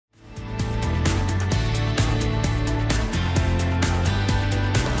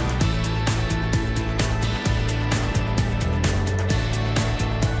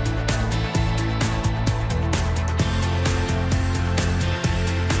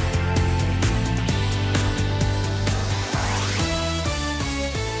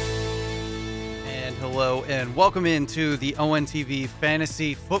hello, and welcome into the ONTV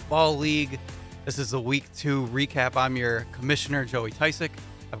Fantasy Football League. This is the Week 2 recap. I'm your commissioner, Joey Tysick.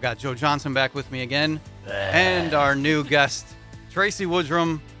 I've got Joe Johnson back with me again, and our new guest, Tracy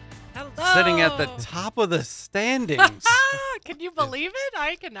Woodrum, Hello. sitting at the top of the standings. Can you believe it?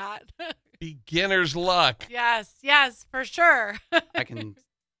 I cannot. Beginner's luck. Yes, for sure. I can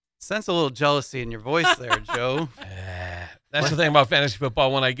sense a little jealousy in your voice there, Joe. That's the thing about fantasy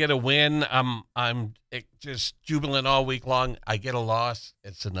football. When I get a win, I'm just jubilant all week long. I get a loss,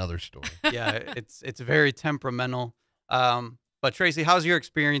 it's another story. Yeah, it's very temperamental. But Tracy, how's your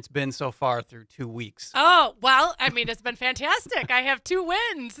experience been so far through 2 weeks? Oh, well, I mean, it's been fantastic. I have 2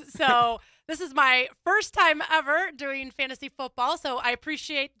 wins. So this is my first time ever doing fantasy football. So I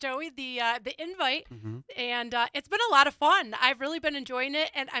appreciate, Joey, the invite. Mm-hmm. And it's been a lot of fun. I've really been enjoying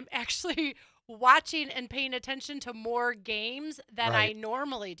it. And I'm actually watching and paying attention to more games than I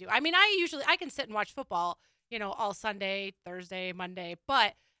normally do. I mean, I can sit and watch football, all Sunday, Thursday, Monday,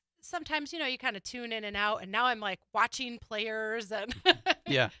 but sometimes, you kind of tune in and out, and now I'm like watching players and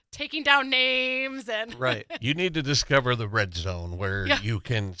taking down names and You need to discover the Red Zone where you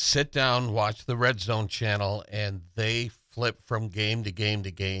can sit down, watch the Red Zone channel, and they flip from game to game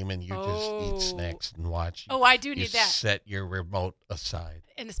to game, and you just eat snacks and watch. Oh, I do need that. Set your remote aside.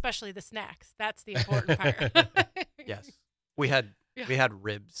 And especially the snacks. That's the important part. Yes. We had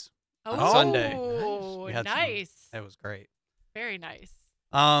ribs on Oh, Sunday. Nice. Nice. It was great. Very nice.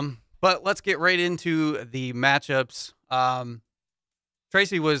 But let's get right into the matchups.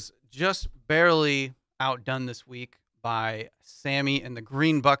 Tracy was just barely outdone this week by Sammy and the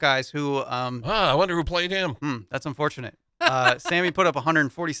Green Buckeyes, who I wonder who played him. That's unfortunate. Sammy put up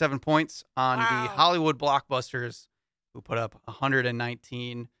 147 points on the Hollywood Blockbusters, who put up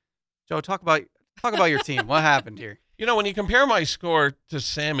 119. Joe, talk about your team. What happened here? When you compare my score to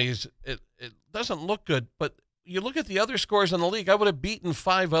Sammy's, it doesn't look good, but you look at the other scores in the league, I would have beaten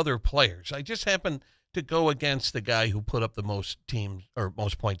 5 other players. I just happened to go against the guy who put up the most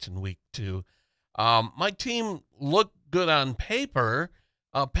points in week 2. My team looked good on paper.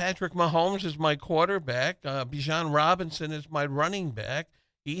 Patrick Mahomes is my quarterback. Bijan Robinson is my running back.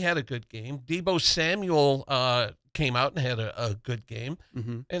 He had a good game. Deebo Samuel came out and had a good game.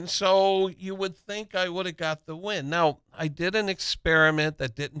 Mm-hmm. And so you would think I would have got the win. Now, I did an experiment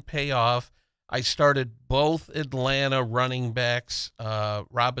that didn't pay off. I started both Atlanta running backs,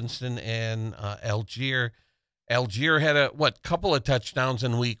 Robinson and Algier. Algier had a couple of touchdowns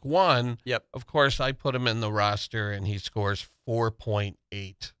in week 1. Yep. Of course, I put him in the roster, and he scores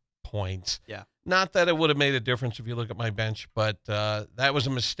 4.8 points. Yeah. Not that it would have made a difference if you look at my bench, but that was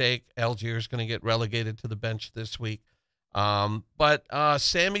a mistake. Algier is going to get relegated to the bench this week. But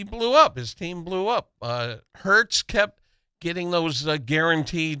Sammy blew up. His team blew up. Hurts kept getting those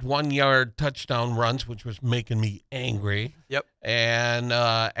guaranteed 1-yard touchdown runs, which was making me angry. Yep. And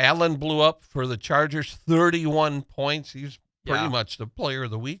Allen blew up for the Chargers, 31 points. He's pretty much the player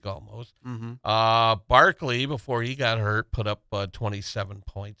of the week almost. Mm-hmm. Barkley, before he got hurt, put up 27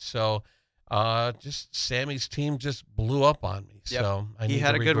 points. So just Sammy's team just blew up on me. Yep. So he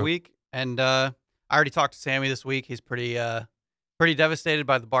had a good week, and I already talked to Sammy this week. He's pretty devastated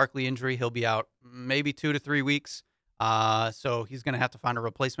by the Barkley injury. He'll be out maybe 2 to 3 weeks. So he's going to have to find a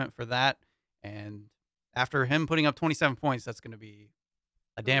replacement for that. And after him putting up 27 points, that's going to be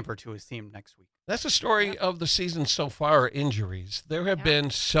a damper to his team next week. That's the story of the season so far, injuries. There have been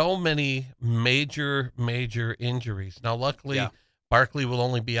so many major injuries. Now, luckily, Barkley will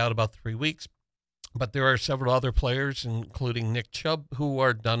only be out about 3 weeks, but there are several other players, including Nick Chubb, who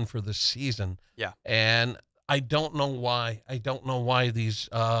are done for the season. Yeah. And I don't know why. I don't know why these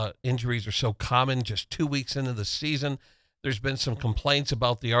injuries are so common just 2 weeks into the season. There's been some complaints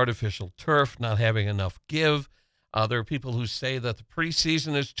about the artificial turf not having enough give. There are people who say that the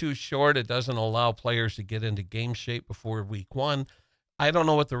preseason is too short. It doesn't allow players to get into game shape before week 1. I don't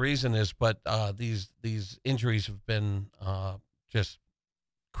know what the reason is, but these injuries have been just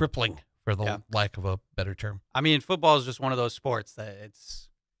crippling, for the lack of a better term. I mean, football is just one of those sports that it's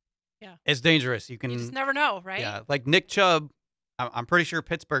dangerous. You just never know, right? Yeah, like Nick Chubb, I'm pretty sure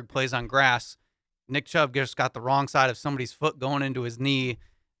Pittsburgh plays on grass. Nick Chubb just got the wrong side of somebody's foot going into his knee.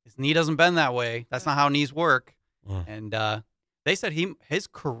 His knee doesn't bend that way. That's not how knees work. And they said his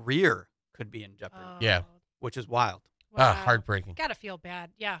career could be in jeopardy. Oh. Which is wild. Wow. Heartbreaking. Gotta feel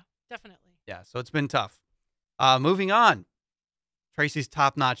bad. Yeah, definitely. Yeah, so it's been tough. Moving on, Tracy's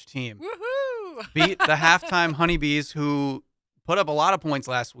top-notch team Woohoo! beat the halftime Honeybees, who put up a lot of points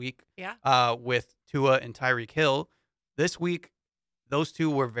last week. Yeah. With Tua and Tyreek Hill. This week, those two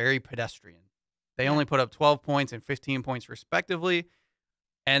were very pedestrian. They only put up 12 points and 15 points respectively.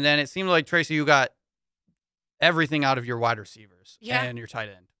 And then it seemed like, Tracy, you got everything out of your wide receivers and your tight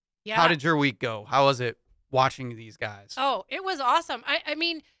end. Yeah. How did your week go? How was it watching these guys? Oh, it was awesome. I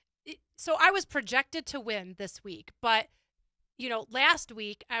mean, so I was projected to win this week, but last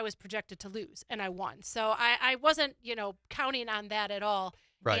week I was projected to lose and I won. So I wasn't, counting on that at all.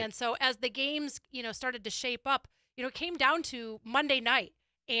 Right. And so as the games, started to shape up, it came down to Monday night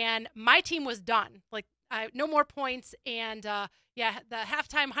and my team was done. Like no more points. And the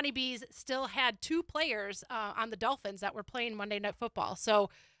halftime Honeybees still had 2 players on the Dolphins that were playing Monday Night Football. So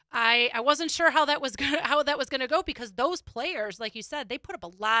I wasn't sure how that was gonna go because those players, like you said, they put up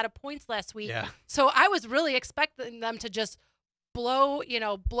a lot of points last week. Yeah. So I was really expecting them to just blow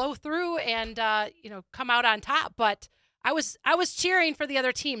through and come out on top. But I was cheering for the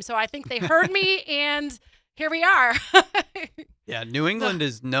other team, so I think they heard me, and here we are. Yeah, New England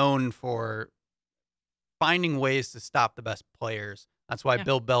is known for finding ways to stop the best players. That's why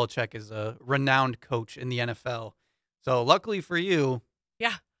Bill Belichick is a renowned coach in the NFL. So luckily for you,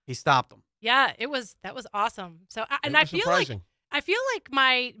 he stopped them. Yeah, that was awesome. So I feel like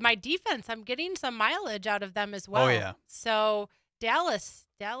my defense, I'm getting some mileage out of them as well. Oh yeah. So Dallas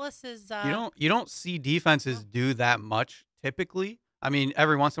is you don't see defenses do that much typically. I mean,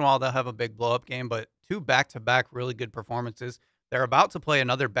 every once in a while they'll have a big blow up game, but 2 back-to-back really good performances. They're about to play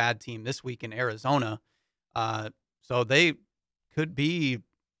another bad team this week in Arizona. So they could be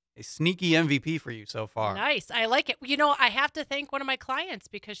a sneaky MVP for you so far. Nice. I like it. I have to thank one of my clients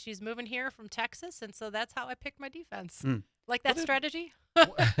because she's moving here from Texas, and so that's how I picked my defense. Like that strategy?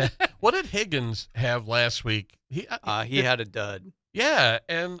 What did Higgins have last week? He had a dud. Yeah,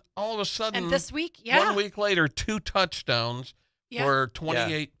 and all of a sudden, and this week, 1 week later, 2 touchdowns for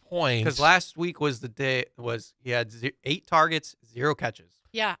 28 points. Because last week he had 8 targets, 0 catches.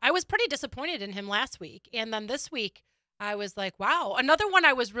 Yeah, I was pretty disappointed in him last week, and then this week I was like, wow. Another one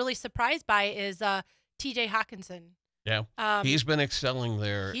I was really surprised by is T.J. Hawkinson. Yeah, he's been excelling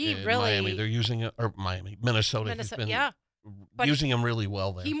there in Miami. They're using it, or Minnesota. He's been using him really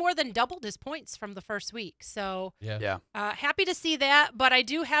well there. He more than doubled his points from the first week. So yeah. Happy to see that. But I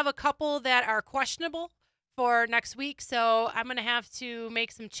do have a couple that are questionable for next week. So I'm going to have to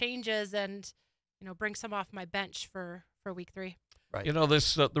make some changes and, bring some off my bench for week 3. Right.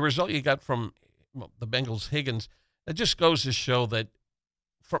 This the result you got from the Bengals Higgins, it just goes to show that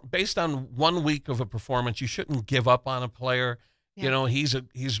based on 1 week of a performance, you shouldn't give up on a player. Yeah.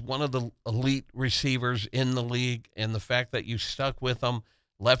 He's one of the elite receivers in the league, and the fact that you stuck with him,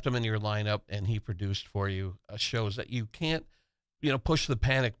 left him in your lineup, and he produced for you shows that you can't, push the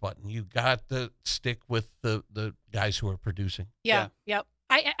panic button. You got to stick with the guys who are producing. Yeah. Yep.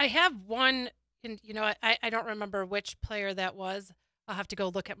 I have one, and I don't remember which player that was. I'll have to go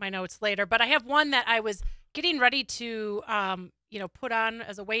look at my notes later, but I have one that I was getting ready to, put on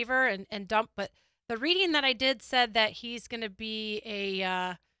as a waiver and dump, but the reading that I did said that he's going to be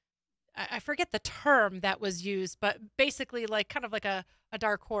I forget the term that was used, but basically like kind of like a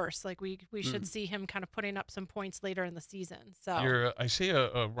dark horse. Like we should see him kind of putting up some points later in the season. So I see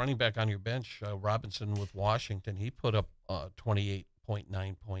a running back on your bench, Robinson with Washington. He put up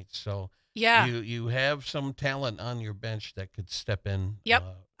 28.9 points. So yeah, you have some talent on your bench that could step in. Yep.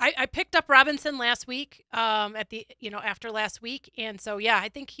 I picked up Robinson last week after last week. And so, yeah, I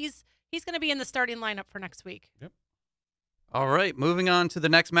think he's going to be in the starting lineup for next week. Yep. All right, moving on to the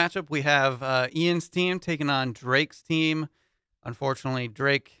next matchup, we have Ian's team taking on Drake's team. Unfortunately,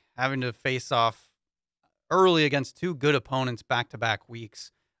 Drake having to face off early against 2 good opponents back-to-back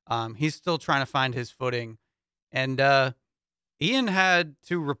weeks. He's still trying to find his footing. And Ian had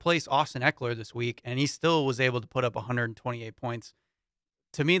to replace Austin Eckler this week, and he still was able to put up 128 points.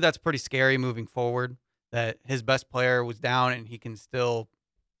 To me, that's pretty scary moving forward, that his best player was down and he can still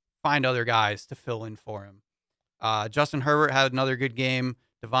find other guys to fill in for him. Justin Herbert had another good game.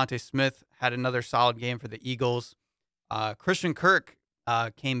 Devontae Smith had another solid game for the Eagles. Christian Kirk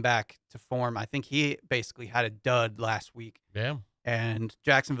came back to form. I think he basically had a dud last week. Yeah. And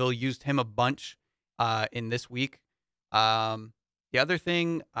Jacksonville used him a bunch in this week. The other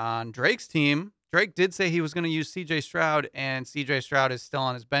thing on Drake's team, Drake did say he was going to use C.J. Stroud, and C.J. Stroud is still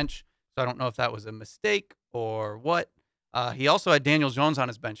on his bench. So I don't know if that was a mistake or what. He also had Daniel Jones on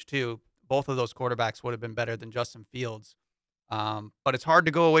his bench, too. Both of those quarterbacks would have been better than Justin Fields. But it's hard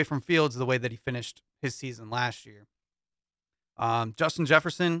to go away from Fields the way that he finished his season last year. Justin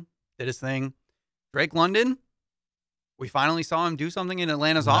Jefferson did his thing. Drake London, we finally saw him do something in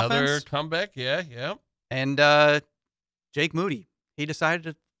Atlanta's offense. Another comeback, yeah. And Jake Moody. He decided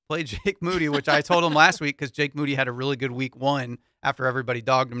to play Jake Moody, which I told him last week because Jake Moody had a really good week 1 after everybody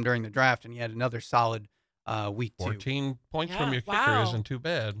dogged him during the draft, and he had another solid week 2. 14 points from your kicker isn't too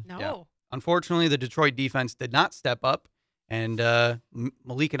bad. No. unfortunately, the Detroit defense did not step up, and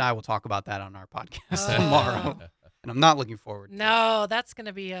Malik and I will talk about that on our podcast tomorrow. And I'm not looking forward to it. No, that's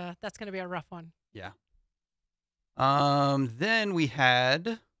gonna be a rough one. Yeah. Then we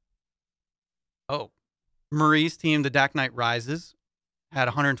had Marie's team, the Dak Knight Rises, had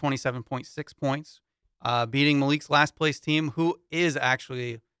 127.6 points, beating Malik's last place team, who is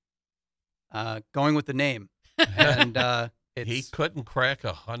actually going with the name. And he couldn't crack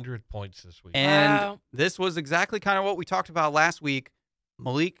 100 points this week. And this was exactly kind of what we talked about last week.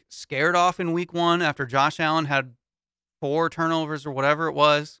 Malik scared off in week 1 after Josh Allen had 4 turnovers or whatever it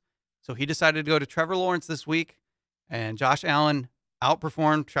was. So he decided to go to Trevor Lawrence this week, and Josh Allen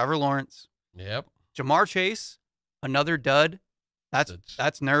outperformed Trevor Lawrence. Yep. Jamar Chase, another dud.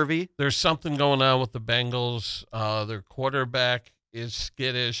 That's nervy. There's something going on with the Bengals. Their quarterback is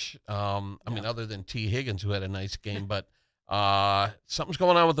skittish. I mean, other than T. Higgins, who had a nice game, but something's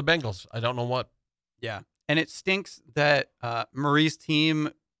going on with the Bengals. I don't know what. Yeah. And it stinks that Marie's team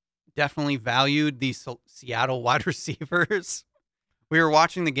definitely valued the Seattle wide receivers. We were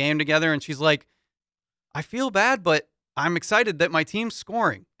watching the game together, and she's like, I feel bad, but I'm excited that my team's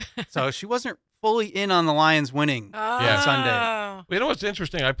scoring. So she wasn't fully in on the Lions winning on Sunday. Well, you know what's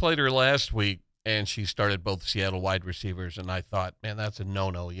interesting? I played her last week, and she started both Seattle wide receivers, and I thought, man, that's a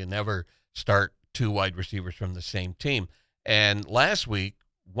no-no. You never start 2 wide receivers from the same team. And last week,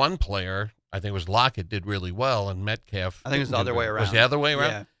 one player, I think it was Lockett, did really well, and Metcalf. I think it was the other way around. Was the other way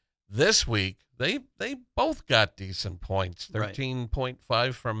around? Yeah. This week, they both got decent points.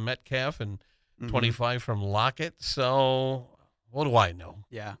 13.5 from Metcalf and 25 from Lockett. So what do I know?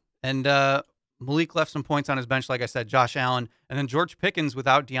 Yeah. And Malik left some points on his bench, like I said, Josh Allen. And then George Pickens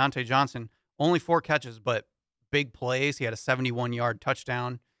without Deontay Johnson, only 4 catches, but big plays. He had a 71-yard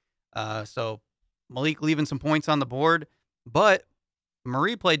touchdown. So Malik leaving some points on the board. But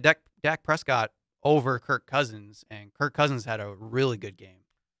Marie played Dak Prescott over Kirk Cousins, and Kirk Cousins had a really good game.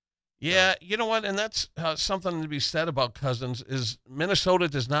 Yeah, you know what? And that's something to be said about Cousins is Minnesota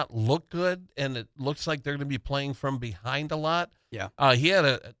does not look good, and it looks like they're going to be playing from behind a lot. Yeah. He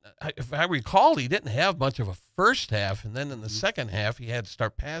had if I recall, he didn't have much of a first half, and then in the second half, he had to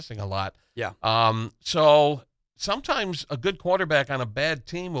start passing a lot. Yeah. So sometimes a good quarterback on a bad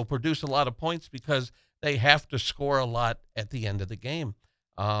team will produce a lot of points because they have to score a lot at the end of the game.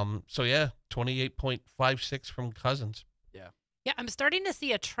 So, yeah, 28.56 from Cousins. Yeah, I'm starting to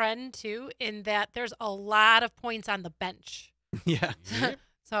see a trend, too, in that there's a lot of points on the bench. Yeah.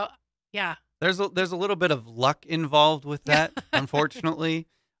 So, yeah. There's a little bit of luck involved with that, unfortunately.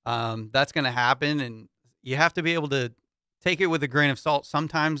 That's going to happen, and you have to be able to take it with a grain of salt.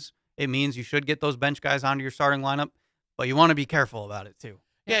 Sometimes it means you should get those bench guys onto your starting lineup, but you want to be careful about it, too.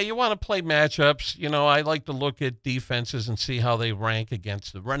 Yeah, you want to play matchups. You know, I like to look at defenses and see how they rank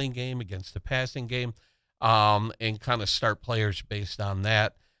against the running game, against the passing game. And kind of start players based on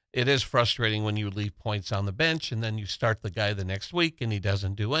that. It is frustrating when you leave points on the bench and then you start the guy the next week and he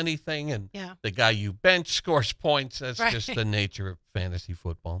doesn't do anything. And the guy you bench scores points. That's just the nature of fantasy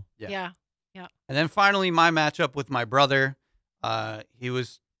football. Yeah. And then finally, my matchup with my brother. He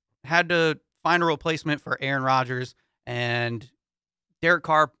had to find a replacement for Aaron Rodgers, and Derek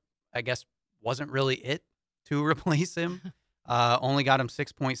Carr, I guess, wasn't really it to replace him. Only got him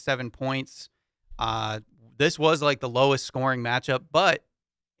 6.7 points. This was like the lowest scoring matchup, but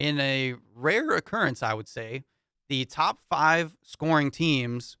in a rare occurrence, I would say, the top 5 scoring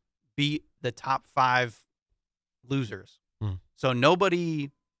teams beat the top 5 losers. So nobody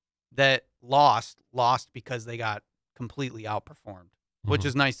that lost because they got completely outperformed, which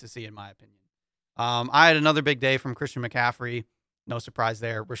is nice to see, in my opinion. I had another big day from Christian McCaffrey. No surprise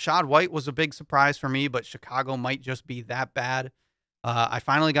there. Rashad White was a big surprise for me, but Chicago might just be that bad. I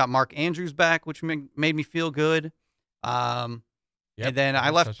finally got Mark Andrews back, which made me feel good. And then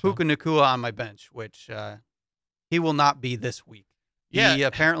I left Puka Nacua on my bench, which he will not be this week. Yeah. He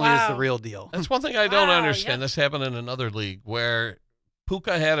apparently is the real deal. That's one thing I don't understand. This happened in another league where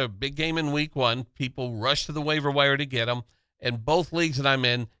Puka had a big game in week 1. People rushed to the waiver wire to get him. And both leagues that I'm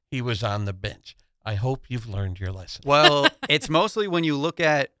in, he was on the bench. I hope you've learned your lesson. Well, it's mostly when you look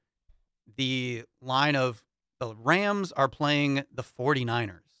at the line of the Rams are playing the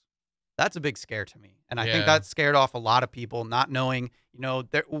 49ers. That's a big scare to me. And I think that scared off a lot of people, not knowing,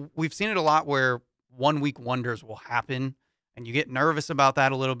 we've seen it a lot where 1 week wonders will happen and you get nervous about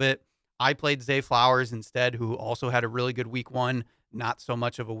that a little bit. I played Zay Flowers instead, who also had a really good week 1, not so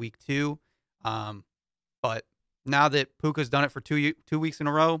much of a week 2. But now that Puka's done it for 2 weeks in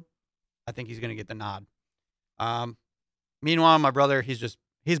a row, I think he's going to get the nod. Meanwhile, my brother,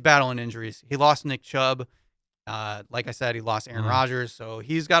 he's battling injuries. He lost Nick Chubb. Like I said, he lost Aaron Rodgers, so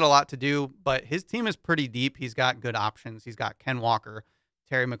he's got a lot to do, but his team is pretty deep. He's got good options. He's got Ken Walker,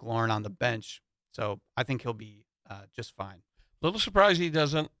 Terry McLaurin on the bench, so I think he'll be just fine. A little surprised he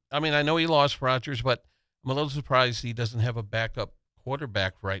doesn't. I mean, I know he lost Rodgers, but I'm a little surprised he doesn't have a backup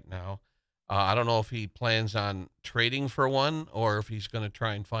quarterback right now. I don't know if he plans on trading for one or if he's going to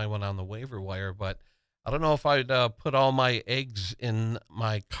try and find one on the waiver wire, but I don't know if I'd put all my eggs in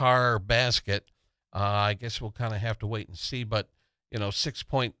my Carr basket. I guess we'll kind of have to wait and see, but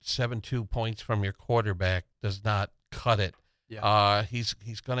 6.72 points from your quarterback does not cut it. Yeah. He's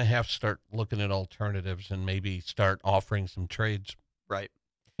going to have to start looking at alternatives and maybe start offering some trades. Right.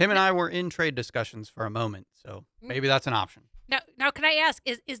 Him and I were in trade discussions for a moment, so maybe that's an option. Now, can I ask,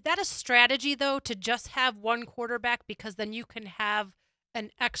 is that a strategy, though, to just have one quarterback because then you can have an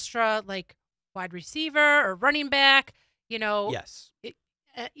extra, like, wide receiver or running back, Yes.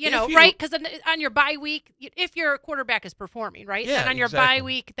 Right? Because on your bye week, if your quarterback is performing, right? Yeah, then on your exactly. bye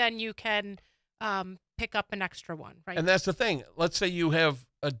week, then you can pick up an extra one, right? And that's the thing. Let's say you have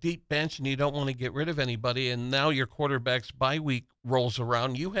a deep bench and you don't want to get rid of anybody, and now your quarterback's bye week rolls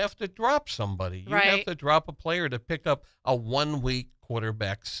around. You have to drop somebody. You have to drop a player to pick up a 1 week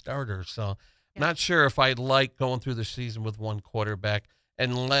quarterback starter. So, not sure if I'd like going through the season with one quarterback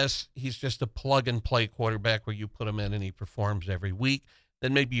unless he's just a plug and play quarterback where you put him in and he performs every week.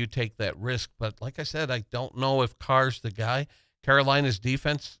 Then maybe you take that risk. But like I said, I don't know if Carr's the guy. Carolina's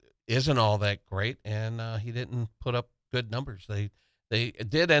defense isn't all that great, and he didn't put up good numbers. They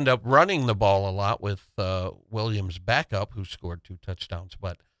did end up running the ball a lot with Williams' backup, who scored 2 touchdowns.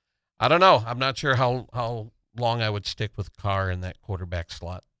 But I don't know. I'm not sure how long I would stick with Carr in that quarterback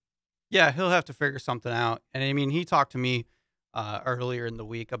slot. Yeah, he'll have to figure something out. And, I mean, he talked to me earlier in the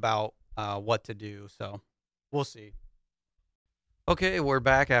week about what to do, so we'll see. Okay, we're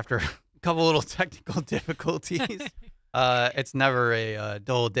back after a couple little technical difficulties. It's never a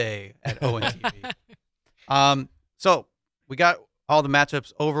dull day at ONTV. So we got all the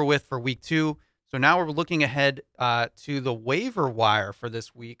matchups over with for week 2. So now we're looking ahead to the waiver wire for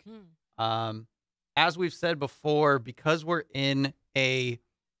this week. As we've said before, because we're in a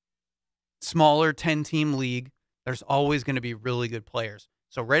smaller 10-team league, there's always going to be really good players.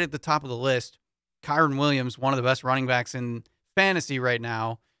 So right at the top of the list, Kyren Williams, one of the best running backs in fantasy right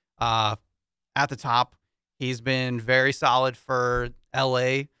now, at the top. He's been very solid for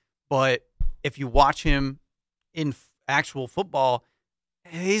LA, but if you watch him in actual football,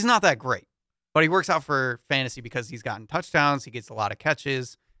 he's not that great. But he works out for fantasy because he's gotten touchdowns, he gets a lot of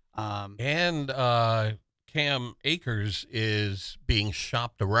catches. And Cam Akers is being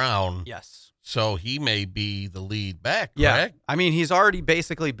shopped around. Yes. So he may be the lead back, correct? Yeah. I mean, he's already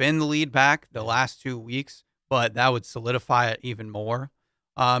basically been the lead back the last 2 weeks, but that would solidify it even more.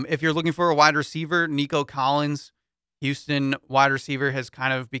 If you're looking for a wide receiver, Nico Collins, Houston wide receiver, has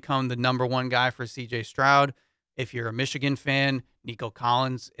kind of become the number 1 guy for C.J. Stroud. If you're a Michigan fan, Nico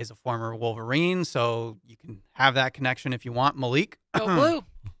Collins is a former Wolverine, so you can have that connection if you want. Malik. Go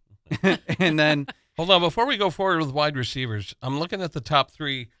blue. And then... Hold on. Before we go forward with wide receivers, I'm looking at the top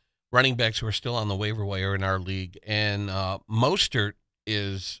 3 running backs who are still on the waiver wire in our league, and Mostert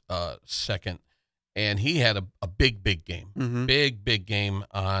is second. And he had a big game, big game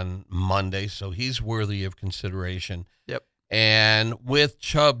on Monday, so he's worthy of consideration. Yep. And with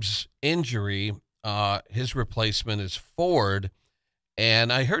Chubb's injury, his replacement is Ford.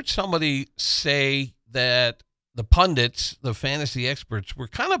 And I heard somebody say that the pundits, the fantasy experts, were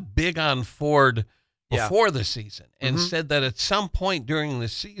kind of big on Ford before the season and said that at some point during the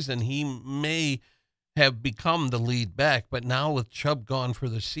season he may have become the lead back. But now with Chubb gone for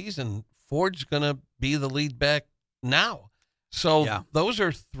the season, Ford's going to be the lead back now. So those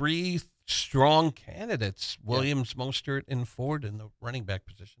are 3 strong candidates, Williams, Mostert, and Ford in the running back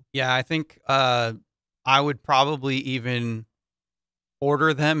position. Yeah, I think I would probably even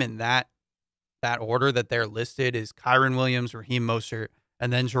order them in that order that they're listed is Kyren Williams, Raheem Mostert,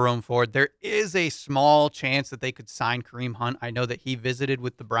 and then Jerome Ford. There is a small chance that they could sign Kareem Hunt. I know that he visited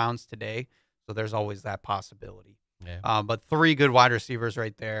with the Browns today, so there's always that possibility. Yeah. But 3 good wide receivers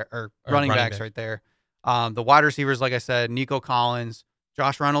right there, or running backs right there. The wide receivers, like I said, Nico Collins,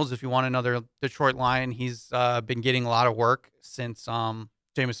 Josh Reynolds, if you want another Detroit Lion, he's been getting a lot of work since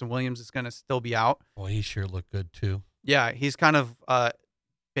Jameson Williams is going to still be out. Boy, he sure looked good too. Yeah, he's kind of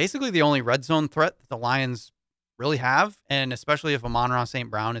basically the only red zone threat that the Lions really have, and especially if Amon-Ra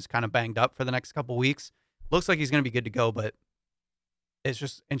St. Brown is kind of banged up for the next couple weeks. Looks like he's going to be good to go, but it's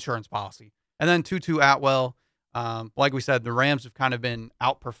just insurance policy. And then Tutu Atwell. Like we said, the Rams have kind of been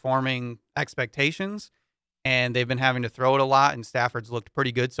outperforming expectations, and they've been having to throw it a lot, and Stafford's looked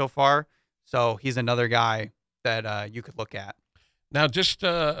pretty good so far. So he's another guy that you could look at. Now, just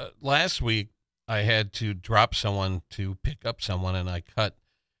last week, I had to drop someone to pick up someone, and I cut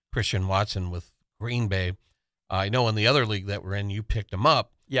Christian Watson with Green Bay. I know in the other league that we're in, you picked him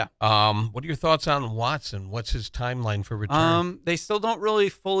up. Yeah. What are your thoughts on Watson? What's his timeline for return? They still don't really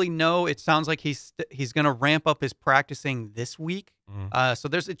fully know. It sounds like he's going to ramp up his practicing this week. So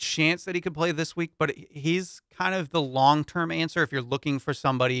there's a chance that he could play this week, but he's kind of the long-term answer if you're looking for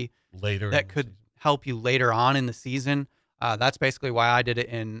somebody Later that could help you later on in the season. That's basically why I did it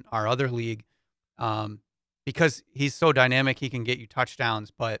in our other league, because he's so dynamic. He can get you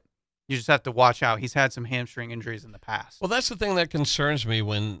touchdowns, but you just have to watch out. He's had some hamstring injuries in the past. Well, that's the thing that concerns me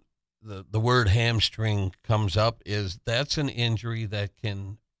when the word hamstring comes up, is that's an injury that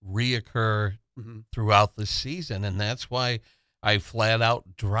can reoccur throughout the season, and that's why I flat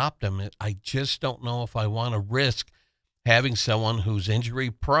out dropped him. I just don't know if I want to risk having someone who's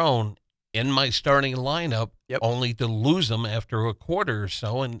injury prone in my starting lineup, only to lose them after a quarter or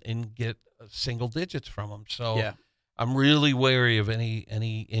so and get single digits from them. So yeah. I'm really wary of any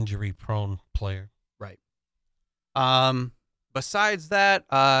injury prone player. Right. Besides that,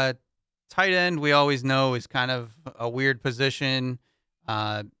 tight end, we always know, is kind of a weird position.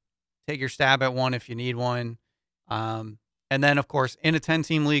 Take your stab at one if you need one. And then, of course, in a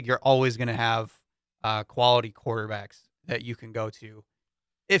 10-team league, you're always going to have quality quarterbacks that you can go to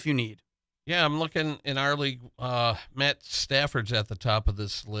if you need. Yeah, I'm looking in our league. Matt Stafford's at the top of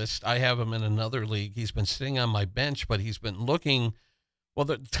this list. I have him in another league. He's been sitting on my bench, but he's been looking. Well,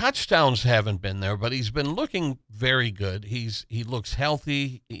 the touchdowns haven't been there, but he's been looking very good. He looks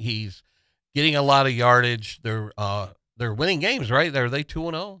healthy. He's getting a lot of yardage. They're winning games, right? Are they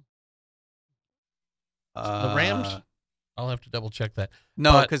 2-0? The Rams? I'll have to double check that.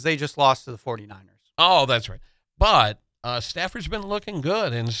 No, because they just lost to the 49ers. Oh, that's right. But Stafford's been looking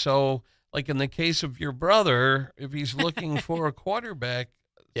good, and so, like in the case of your brother, if he's looking for a quarterback,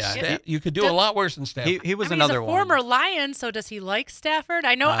 you could do a lot worse than Stafford. He was he's another a one. Former Lion, so does he like Stafford?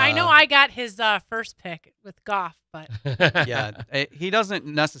 I know I got his first pick with Goff, but yeah, he doesn't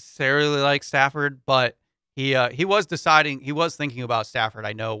necessarily like Stafford, but he was thinking about Stafford.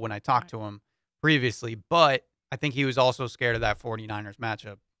 I know when I talked to him previously, but I think he was also scared of that 49ers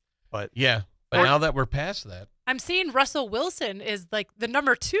matchup. But yeah, but now that we're past that, I'm seeing Russell Wilson is like the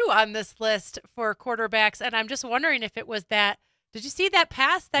number 2 on this list for quarterbacks, and I'm just wondering if it was that. Did you see that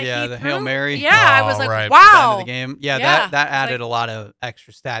pass that he the threw? Hail Mary? Yeah, I was like, right. At the end wow. of the game. Yeah, that added a lot of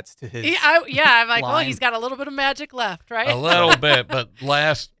extra stats to his I'm like, well, line. he's got a little bit of magic left, right? a little bit, but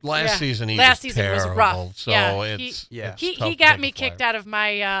last season he was terrible. Was rough. So it's he got me kicked out of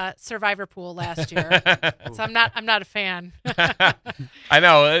my Survivor pool last year, so I'm not a fan. I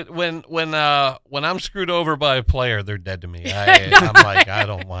know when I'm screwed over by a player, they're dead to me. I'm like, I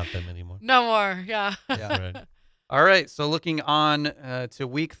don't want them anymore. No more. Yeah. Right. All right, so looking on to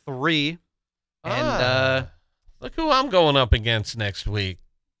week 3, and look who I'm going up against next week.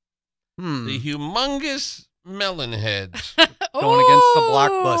 The The humongous Melonheads. going against the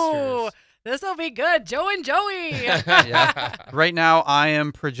Blockbusters. This will be good. Joe and Joey. Yeah. Right now, I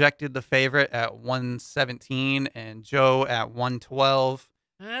am projected the favorite at 117 and Joe at 112.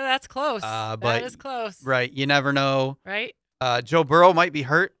 That's close. But that is close. Right, you never know. Right? Joe Burrow might be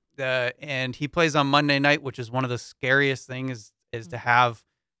hurt. And he plays on Monday night, which is one of the scariest things is to have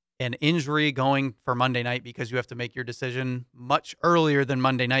an injury going for Monday night, because you have to make your decision much earlier than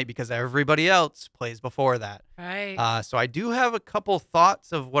Monday night because everybody else plays before that. Right. So I do have a couple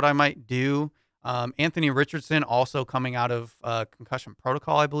thoughts of what I might do. Anthony Richardson also coming out of concussion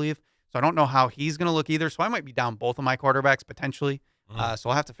protocol, I believe. So I don't know how he's going to look either. So I might be down both of my quarterbacks potentially. So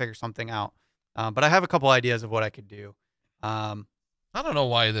I'll have to figure something out. But I have a couple ideas of what I could do. I don't know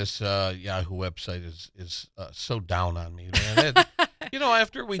why this Yahoo website is so down on me, man.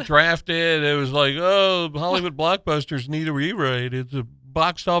 After we drafted, it was like, oh, Hollywood blockbusters need a rewrite. It's a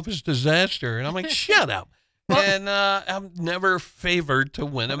box office disaster. And I'm like, shut up. And I'm never favored to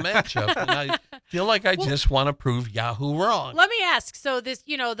win a matchup. And I feel like I just want to prove Yahoo wrong. Let me ask. So this,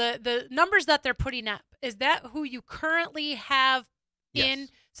 the numbers that they're putting up, is that who you currently have in? Yes.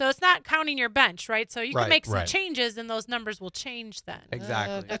 So it's not counting your bench, right? So you can make some right. changes, and those numbers will change then.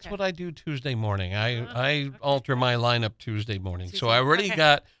 Exactly. That's what I do Tuesday morning. I alter my lineup Tuesday morning. So I already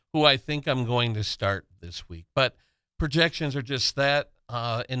got who I think I'm going to start this week. But projections are just that.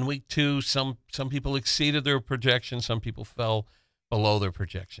 In week 2, some people exceeded their projections. Some people fell below their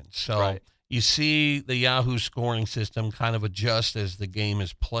projections. So you see the Yahoo scoring system kind of adjust as the game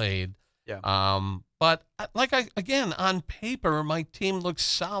is played. Yeah. But again, on paper, my team looks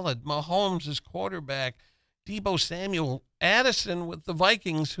solid. Mahomes is quarterback. Deebo Samuel, Addison with the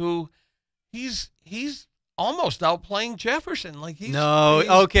Vikings, who he's almost outplaying Jefferson. Like he's okay,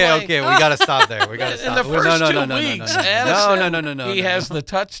 playing. okay, we got to stop there. We got to stop. In the first no, 2 weeks, no, he has the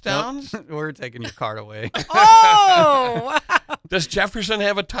touchdowns. Nope. We're taking your card away. Oh, wow. Does Jefferson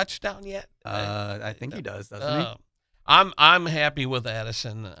have a touchdown yet? I think he does, doesn't he? I'm happy with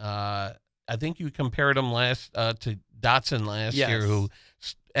Addison. I think you compared him to Dotson last year, who,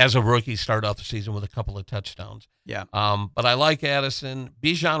 as a rookie, started off the season with a couple of touchdowns. Yeah. But I like Addison.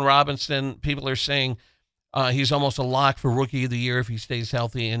 Bijan Robinson, people are saying he's almost a lock for Rookie of the Year if he stays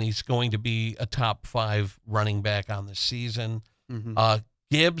healthy, and he's going to be a top 5 running back on the season. Mm-hmm.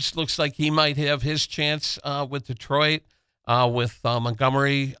 Gibbs looks like he might have his chance with Detroit. With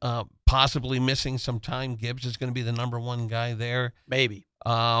Montgomery possibly missing some time, Gibbs is going to be the number 1 guy there. Maybe.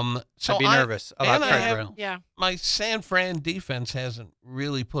 So I'd be nervous about Craig Reynolds. Yeah. My San Fran defense hasn't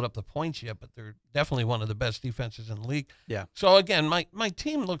really put up the points yet, but they're definitely one of the best defenses in the league. Yeah. So, again, my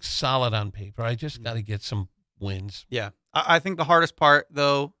team looks solid on paper. I just got to get some wins. Yeah. I think the hardest part,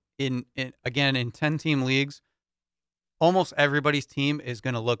 though, in 10-team leagues, almost everybody's team is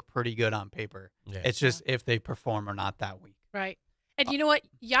going to look pretty good on paper. Yeah. It's just if they perform or not that week. Right. And you know what?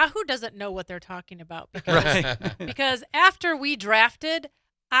 Yahoo doesn't know what they're talking about because, Right. because after we drafted,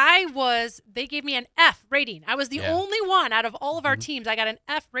 they gave me an F rating. I was the only one out of all of our teams. I got an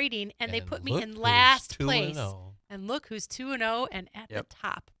F rating, and they put me in last place. And look who's 2-0 and at the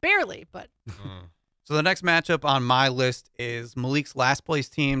top. Barely, but. So the next matchup on my list is Malik's last place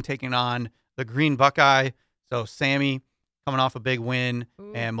team taking on the Green Buckeye. So Sammy coming off a big win,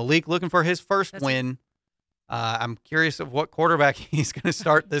 and Malik looking for his first win. I'm curious of what quarterback he's going to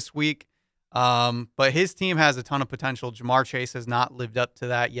start this week. But his team has a ton of potential. Jamar Chase has not lived up to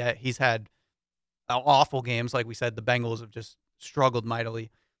that yet. He's had awful games. Like we said, the Bengals have just struggled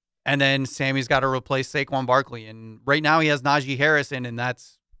mightily. And then Sammy's got to replace Saquon Barkley. And right now he has Najee Harrison, and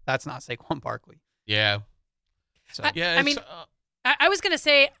that's not Saquon Barkley. Yeah. So, I was going to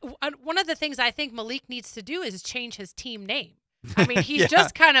say, one of the things I think Malik needs to do is change his team name. I mean, he's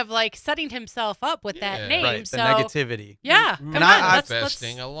just kind of like setting himself up with that name. Right, so the negativity. Yeah, come on.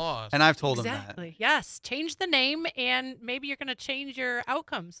 Manifesting a loss. And I've told him exactly. that. Yes, change the name, and maybe you're going to change your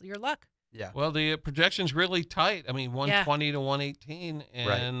outcomes, your luck. Yeah. Well, the projection's really tight. I mean, 120 to 118,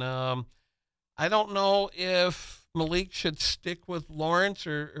 and I don't know if Malik should stick with Lawrence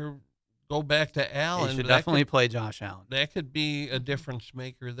or go back to Allen. He should definitely play Josh Allen. That could be a difference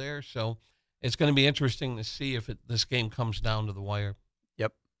maker there. So it's going to be interesting to see if this game comes down to the wire.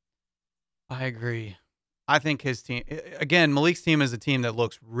 Yep. I agree. I think his team, again, Malik's team is a team that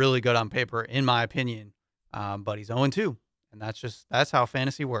looks really good on paper, in my opinion, but he's 0-2, and that's how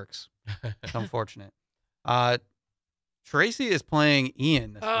fantasy works. It's unfortunate. Tracy is playing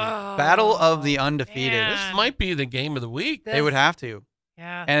Ian this week. Battle of the undefeated. Man. This might be the game of the week. They would have to.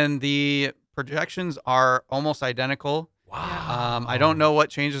 Yeah. And the projections are almost identical. Wow. I don't know what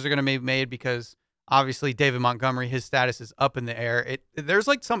changes are going to be made because obviously David Montgomery, his status is up in the air. There's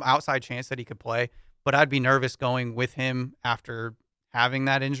like some outside chance that he could play, but I'd be nervous going with him after having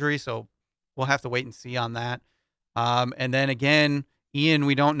that injury. So we'll have to wait and see on that. And then again, Ian,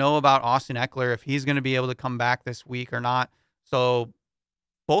 we don't know about Austin Eckler, if he's going to be able to come back this week or not. So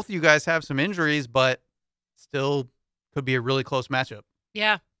both of you guys have some injuries, but still could be a really close matchup.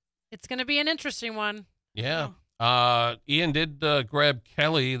 Yeah. It's going to be an interesting one. Yeah. Ian did grab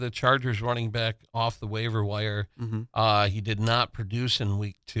Kelly, the Chargers running back, off the waiver wire. Mm-hmm. He did not produce in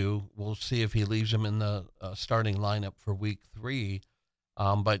week 2. We'll see if he leaves him in the starting lineup for week 3.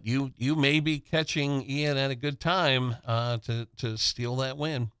 But you may be catching Ian at a good time to steal that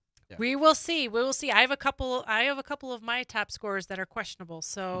win. Yeah. We will see. We will see. I have a couple of my top scorers that are questionable.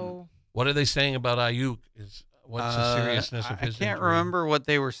 So what are they saying about Ayuk? What's the seriousness of his I can't injury? remember what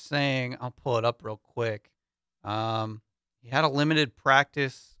they were saying. I'll pull it up real quick. He had a limited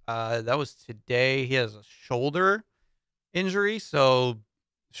practice. That was today. He has a shoulder injury, so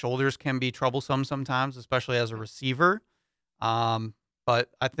shoulders can be troublesome sometimes, especially as a receiver. But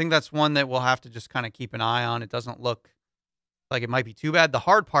I think that's one that we'll have to just kind of keep an eye on. It doesn't look like it might be too bad. The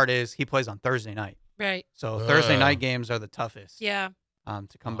hard part is he plays on Thursday night. right. So Thursday night games are the toughest. Yeah.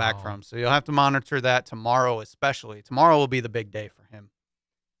 To come back from. So you'll have to monitor that tomorrow, especially. Tomorrow will be the big day for him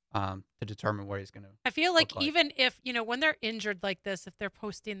to determine where he's going to. I feel like even if, when they're injured like this, if they're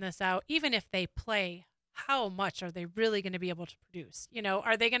posting this out, even if they play, how much are they really going to be able to produce?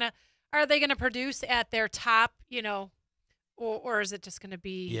 Are they going to produce at their top, or is it just going to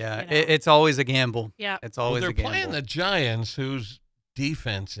be? Yeah, it's always a gamble. Yeah. It's always a gamble. They're playing the Giants, whose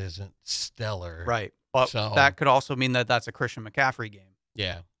defense isn't stellar. Right. But that could also mean that that's a Christian McCaffrey game.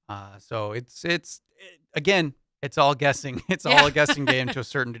 Yeah. So again, it's all guessing. It's all a guessing game to a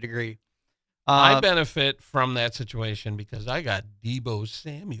certain degree. I benefit from that situation because I got Deebo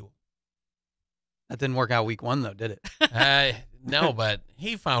Samuel. That didn't work out week 1, though, did it? No, but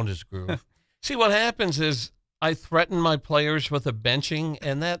he found his groove. See, what happens is I threaten my players with a benching,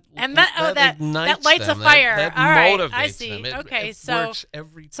 and that ignites lights them. a fire. That All right, motivates I see. them. Okay, it so works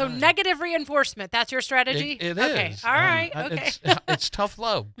every time. So negative reinforcement. That's your strategy. It okay. is. All right. Okay. It's tough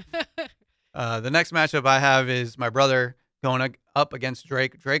love. The next matchup I have is my brother going up against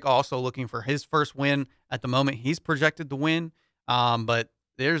Drake. Drake also looking for his first win. At the moment, he's projected to win, but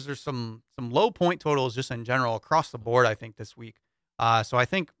there's some low point totals just in general across the board, I think, this week. So I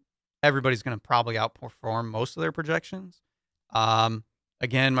think everybody's going to probably outperform most of their projections.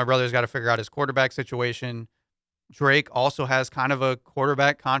 Again, my brother's got to figure out his quarterback situation. Drake also has kind of a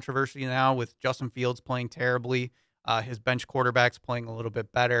quarterback controversy now with Justin Fields playing terribly. His bench quarterback's playing a little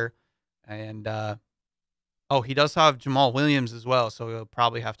bit better. And, he does have Jamal Williams as well, so he'll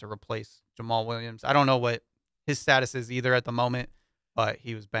probably have to replace Jamal Williams. I don't know what his status is either at the moment, but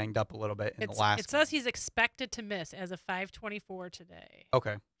he was banged up a little bit in the last It says he's expected to miss as of 5:24 today.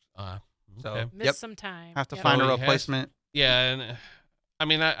 Okay. Okay. So miss some time. Have to find a replacement. And I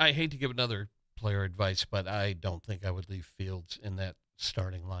mean, I hate to give another player advice, but I don't think I would leave Fields in that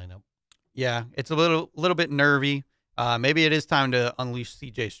starting lineup. Yeah, it's a little bit nervy. Maybe it is time to unleash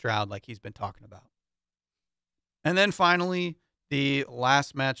C.J. Stroud like he's been talking about. And then finally, the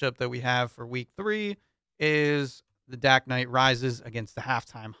last matchup that we have for week 3 is the Dak Knight Rises against the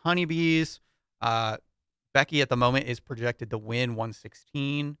Halftime Honeybees. Becky at the moment is projected to win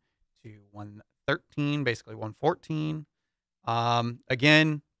 116 to 113, basically 114.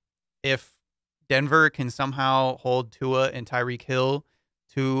 Again, if Denver can somehow hold Tua and Tyreek Hill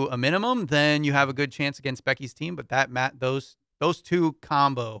to a minimum, then you have a good chance against Becky's team. But those two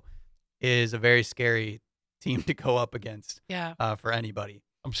combo is a very scary team to go up against. Yeah. For anybody.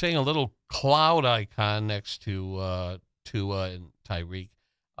 I'm seeing a little cloud icon next to Tua and Tyreek.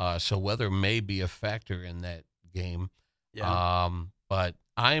 So weather may be a factor in that game. Yeah. But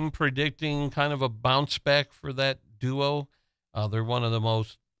I'm predicting kind of a bounce back for that duo. They're one of the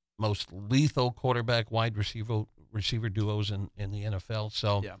most lethal quarterback wide receiver duos in the NFL.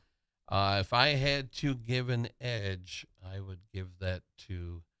 So if I had to give an edge, I would give that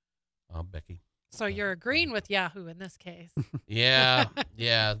to Becky. So you're agreeing with Yahoo in this case. Yeah.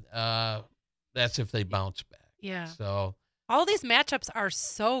 That's if they bounce back. Yeah. So all these matchups are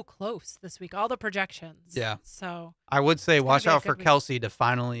so close this week, all the projections. Yeah. So I would say watch out for Kelsey to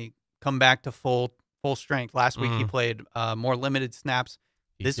finally come back to full strength. Last week he played more limited snaps.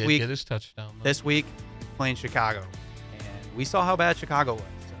 This week get his touchdown. This week playing Chicago, and we saw how bad Chicago was.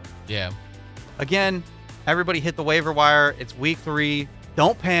 So. Yeah. Again, everybody hit the waiver wire. It's week 3.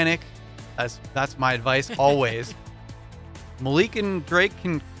 Don't panic. That's my advice always. Malik and Drake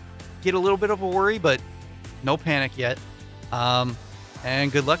can get a little bit of a worry, but no panic yet.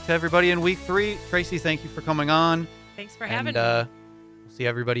 And good luck to everybody in week 3. Tracy, thank you for coming on. Thanks for having me. We'll see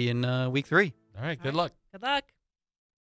everybody in week 3. All right. Good luck. Good luck.